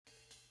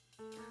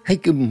Hey,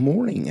 good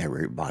morning,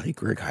 everybody.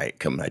 Greg Hyatt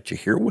coming at you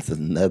here with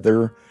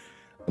another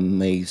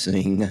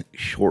amazing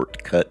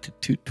shortcut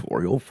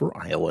tutorial for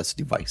iOS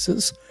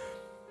devices.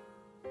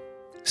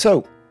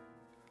 So,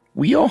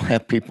 we all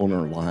have people in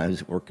our lives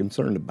that we're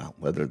concerned about,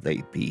 whether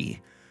they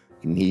be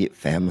immediate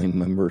family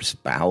members,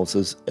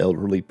 spouses,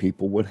 elderly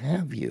people, what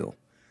have you.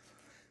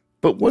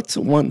 But what's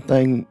the one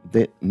thing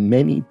that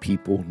many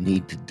people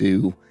need to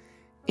do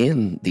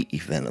in the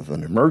event of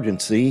an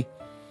emergency?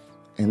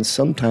 And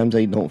sometimes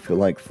they don't feel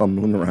like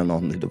fumbling around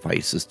on the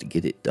devices to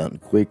get it done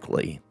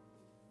quickly.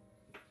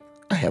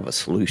 I have a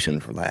solution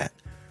for that.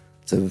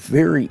 It's a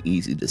very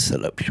easy to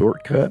set up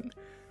shortcut,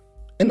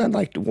 and I'd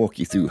like to walk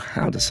you through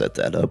how to set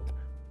that up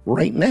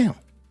right now.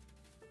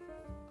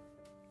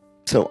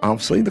 So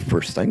obviously the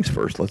first things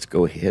first, let's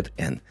go ahead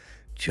and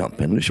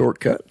jump into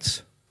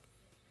shortcuts.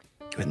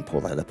 Go ahead and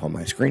pull that up on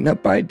my screen. Now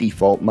by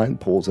default, mine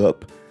pulls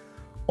up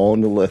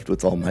on the left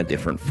with all my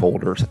different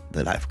folders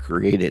that I've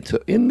created. So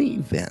in the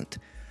event,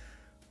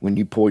 when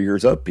you pull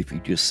yours up, if you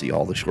just see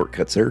all the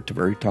shortcuts there at the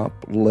very top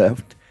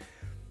left,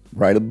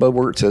 right above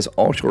where it says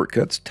all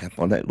shortcuts, tap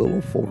on that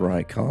little folder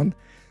icon.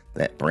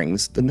 That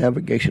brings the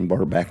navigation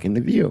bar back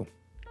into view.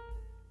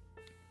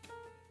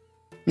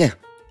 Now,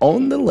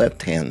 on the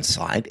left-hand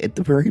side at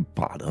the very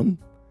bottom,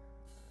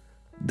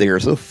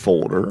 there's a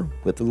folder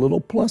with a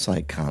little plus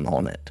icon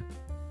on it.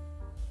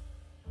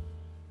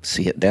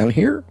 See it down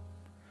here?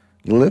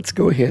 Let's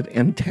go ahead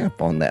and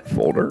tap on that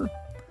folder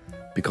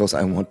because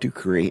I want to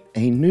create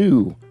a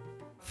new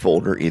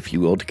folder, if you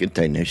will, to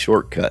contain this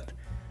shortcut.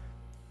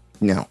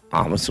 Now,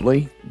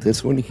 obviously,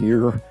 this one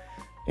here,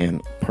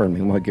 and pardon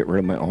me while I get rid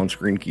of my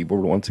on-screen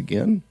keyboard once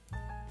again.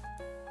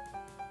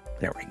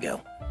 There we go.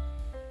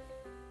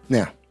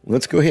 Now,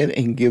 let's go ahead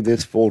and give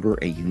this folder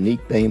a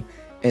unique name,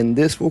 and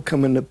this will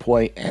come into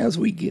play as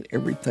we get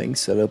everything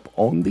set up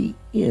on the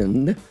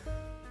end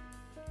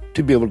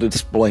to be able to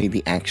display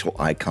the actual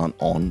icon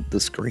on the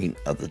screen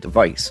of the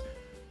device.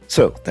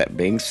 So, that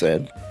being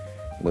said,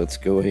 let's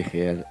go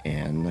ahead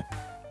and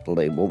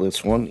label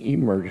this one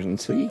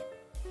emergency.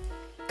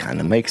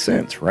 Kind of makes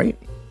sense, right?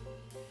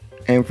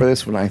 And for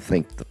this one, I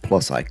think the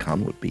plus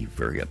icon would be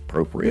very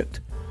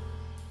appropriate.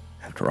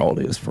 After all,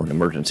 it is for an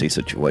emergency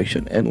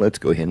situation. And let's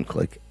go ahead and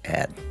click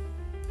Add.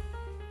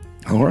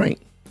 All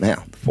right,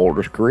 now the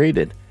folder's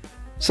created.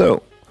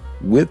 So,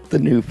 with the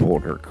new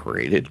folder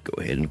created,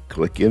 go ahead and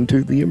click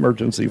into the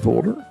emergency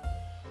folder.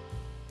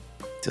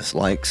 Just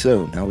like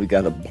so. Now we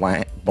got a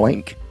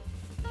blank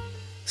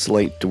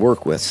slate to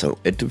work with. So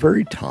at the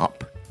very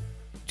top,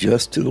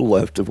 just to the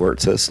left of where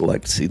it says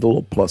select, see the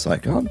little plus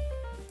icon?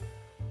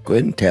 Go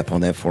ahead and tap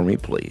on that for me,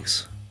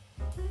 please.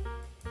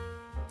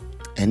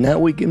 And now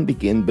we can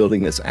begin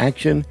building this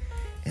action.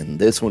 And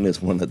this one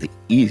is one of the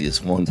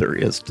easiest ones there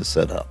is to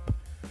set up.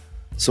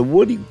 So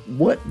what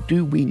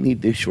do we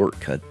need this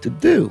shortcut to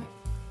do?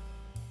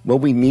 Well,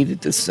 we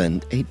needed to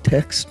send a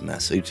text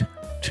message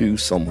to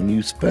someone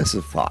you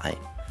specify.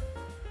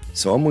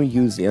 So I'm going to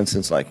use the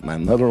instance like my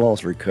mother-in-law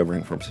is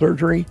recovering from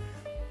surgery.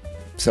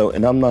 So,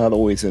 and I'm not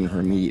always in her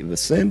immediate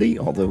vicinity,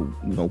 although,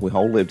 you know, we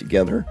all live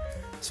together.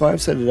 So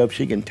I've set it up,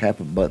 she can tap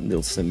a button,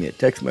 they'll send me a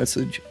text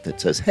message that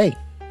says, hey,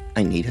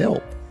 I need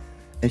help.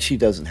 And she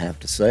doesn't have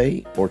to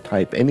say or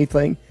type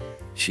anything.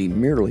 She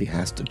merely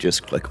has to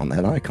just click on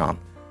that icon.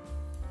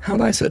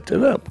 How'd I set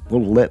that up?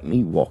 Well, let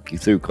me walk you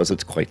through because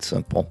it's quite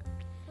simple.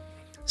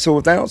 So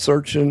without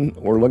searching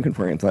or looking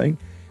for anything,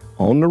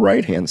 on the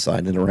right-hand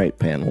side in the right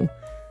panel,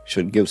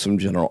 should give some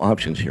general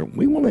options here.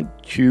 We want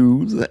to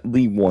choose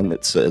the one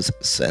that says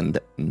send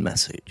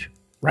message,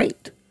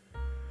 right?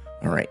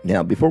 All right,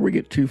 now before we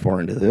get too far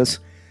into this,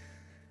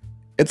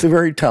 at the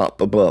very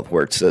top above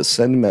where it says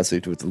send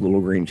message with the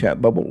little green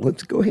chat bubble,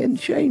 let's go ahead and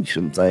change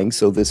some things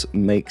so this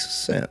makes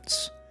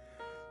sense.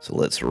 So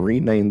let's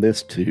rename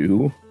this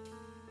to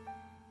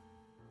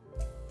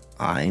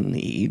I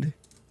need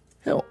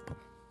help.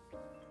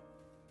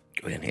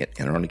 Go ahead and hit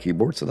enter on the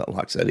keyboard so that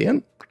locks that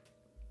in.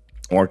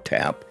 Or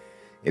tap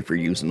if you're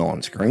using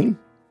on screen.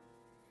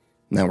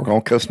 Now we're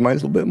going to customize a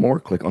little bit more.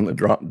 Click on the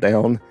drop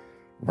down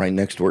right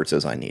next to where it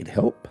says I need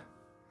help.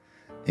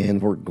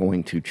 And we're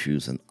going to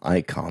choose an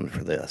icon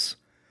for this.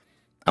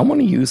 I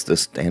want to use the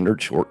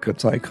standard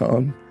shortcuts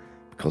icon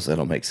because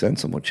that'll make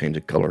sense. I'm going to change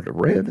the color to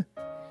red.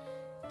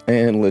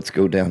 And let's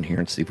go down here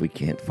and see if we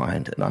can't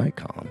find an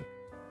icon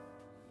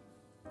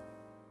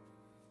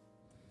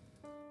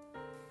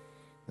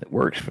that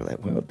works for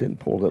that. Well, it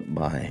didn't pull it up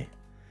by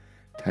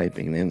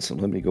typing in, so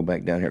let me go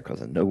back down here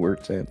because I know where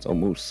it's at. It's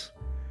almost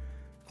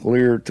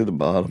clear to the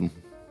bottom.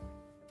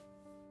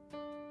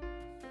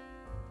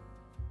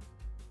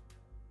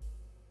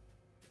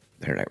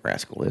 There that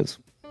rascal is.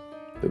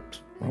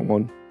 Oops, wrong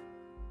one.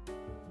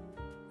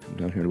 Come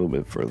down here a little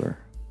bit further.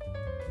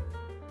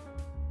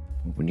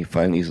 When you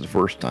find these the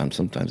first time,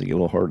 sometimes they get a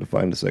little hard to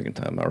find the second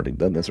time. I already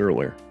done this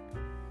earlier.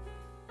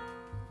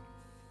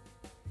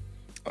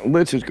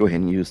 Let's just go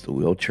ahead and use the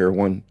wheelchair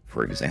one,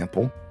 for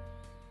example.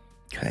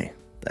 Okay,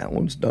 that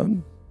one's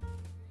done.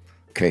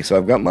 Okay, so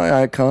I've got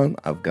my icon.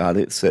 I've got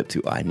it set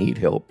to I need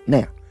help.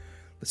 Now,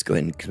 let's go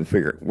ahead and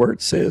configure it. Where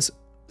it says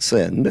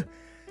send,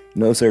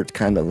 notice there it's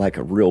kind of like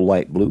a real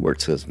light blue where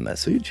it says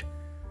message.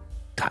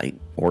 Type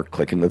or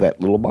click into that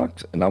little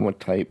box, and I'm going to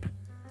type,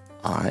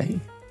 I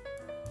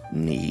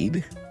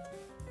need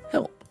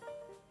help.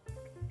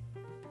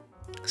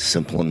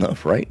 Simple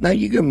enough, right? Now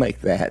you can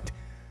make that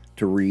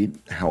to read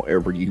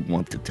however you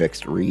want the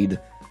text to read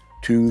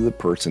to the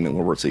person that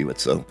will receive it.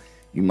 So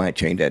you might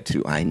change that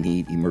to, I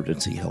need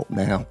emergency help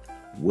now,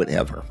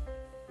 whatever.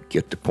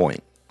 Get the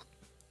point.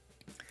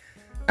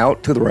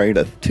 Out to the right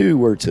of 2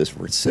 where it says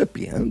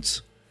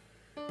recipients,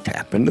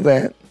 tap into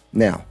that.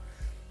 Now,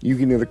 you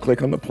can either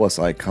click on the plus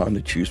icon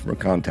to choose from a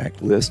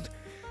contact list,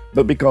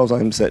 but because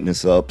I'm setting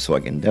this up so I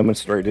can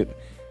demonstrate it,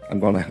 I'm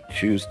going to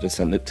choose to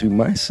send it to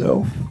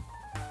myself.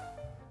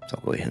 So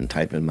I'll go ahead and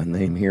type in my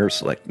name here,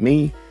 select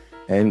me,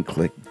 and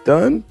click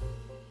done.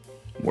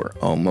 We're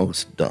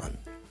almost done.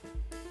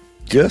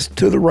 Just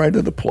to the right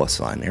of the plus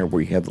sign there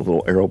where you have the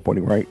little arrow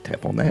pointing right,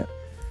 tap on that.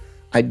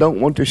 I don't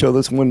want to show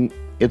this when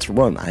it's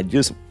run. I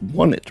just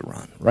want it to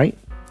run, right?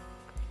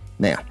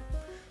 Now,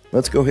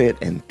 let's go ahead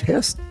and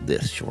test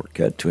this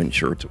shortcut to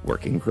ensure it's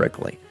working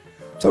correctly.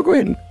 So go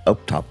ahead and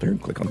up top there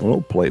and click on the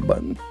little play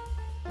button.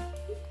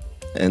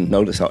 And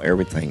notice how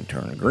everything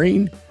turned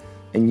green.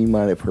 And you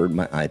might have heard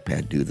my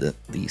iPad do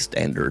the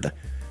standard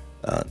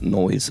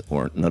noise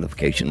or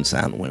notification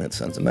sound when it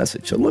sends a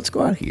message. So let's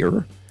go out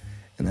here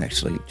and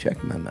actually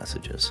check my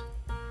messages.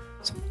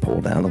 So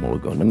pull down and we'll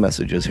go into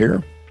messages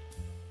here.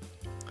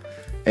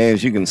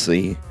 As you can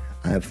see,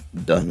 I've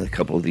done a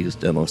couple of these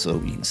demos, so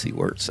you can see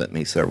where it sent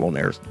me several, and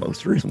there's the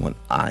most recent one,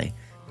 I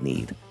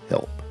need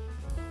help.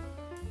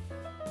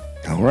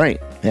 All right,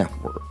 now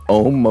we're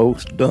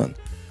almost done.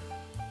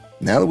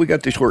 Now that we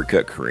got the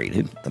shortcut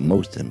created, the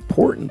most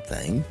important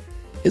thing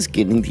is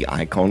getting the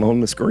icon on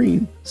the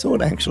screen so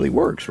it actually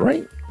works,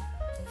 right?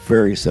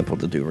 Very simple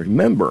to do.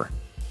 Remember,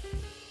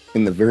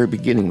 in the very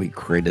beginning, we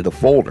created a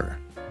folder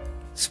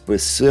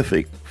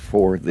specific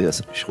for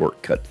this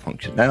shortcut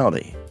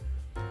functionality.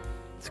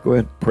 Let's go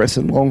ahead and press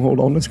and long hold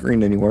on the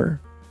screen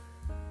anywhere.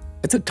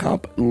 At the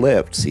top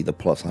left, see the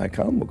plus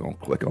icon? We're going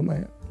to click on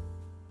that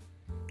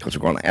because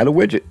we're going to add a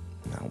widget.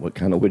 Now, what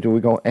kind of widget are we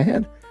going to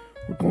add?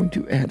 We're going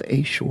to add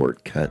a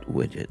shortcut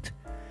widget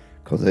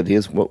because it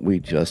is what we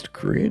just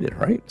created,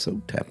 right?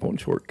 So tap on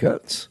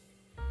shortcuts.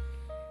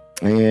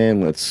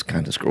 And let's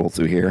kind of scroll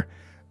through here.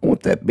 I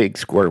want that big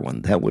square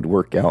one. That would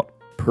work out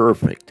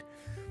perfect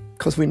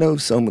because we know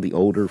some of the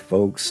older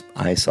folks'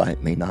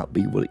 eyesight may not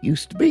be what it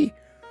used to be.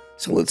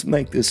 So let's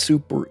make this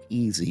super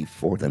easy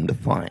for them to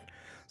find.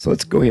 So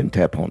let's go ahead and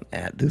tap on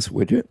add this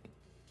widget.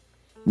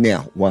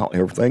 Now, while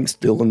everything's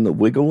still in the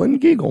wiggle and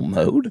giggle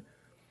mode,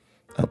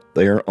 up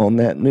there on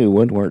that new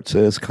one where it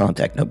says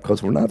contact note,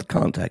 because we're not the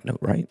contact note,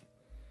 right?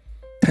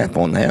 Tap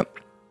on that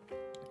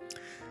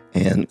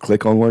and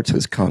click on where it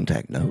says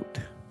contact note.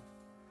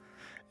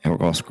 And we're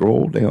going to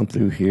scroll down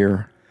through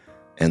here,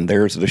 and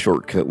there's the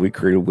shortcut we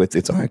created with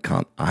its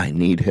icon. I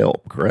need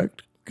help,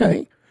 correct?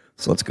 Okay,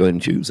 so let's go ahead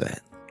and choose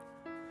that.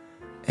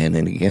 And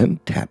then again,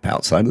 tap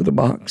outside of the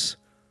box.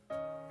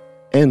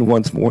 And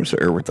once more, so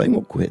everything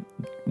will quit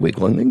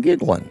wiggling and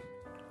giggling.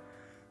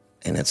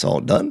 And it's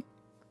all done.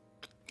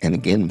 And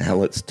again, now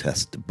let's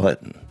test the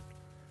button.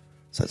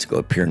 So let's go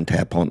up here and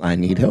tap on I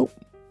need help.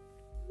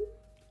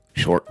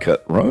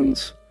 Shortcut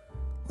runs.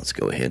 Let's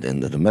go ahead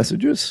into the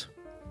messages.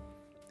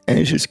 And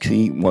as you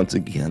see, once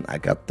again, I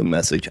got the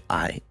message,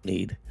 I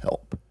need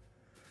help.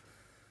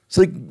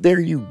 So there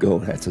you go.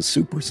 That's a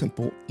super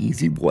simple,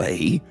 easy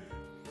way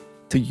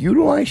to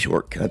utilize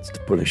shortcuts to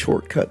put a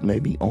shortcut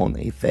maybe on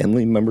a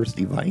family member's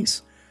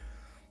device.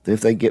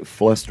 If they get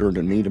flustered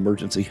or need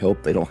emergency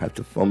help, they don't have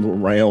to fumble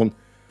around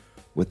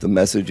with the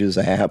Messages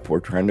app or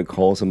trying to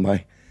call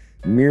somebody.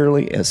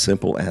 Merely as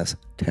simple as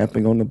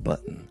tapping on the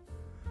button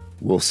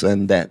will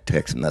send that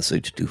text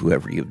message to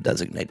whoever you've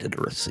designated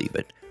to receive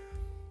it.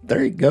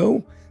 There you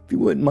go. If you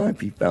wouldn't mind,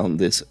 if you found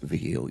this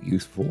video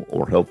useful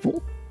or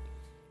helpful,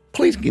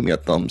 please give me a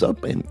thumbs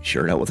up and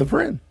share it out with a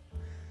friend.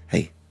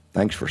 Hey,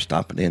 thanks for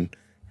stopping in.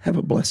 Have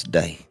a blessed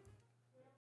day.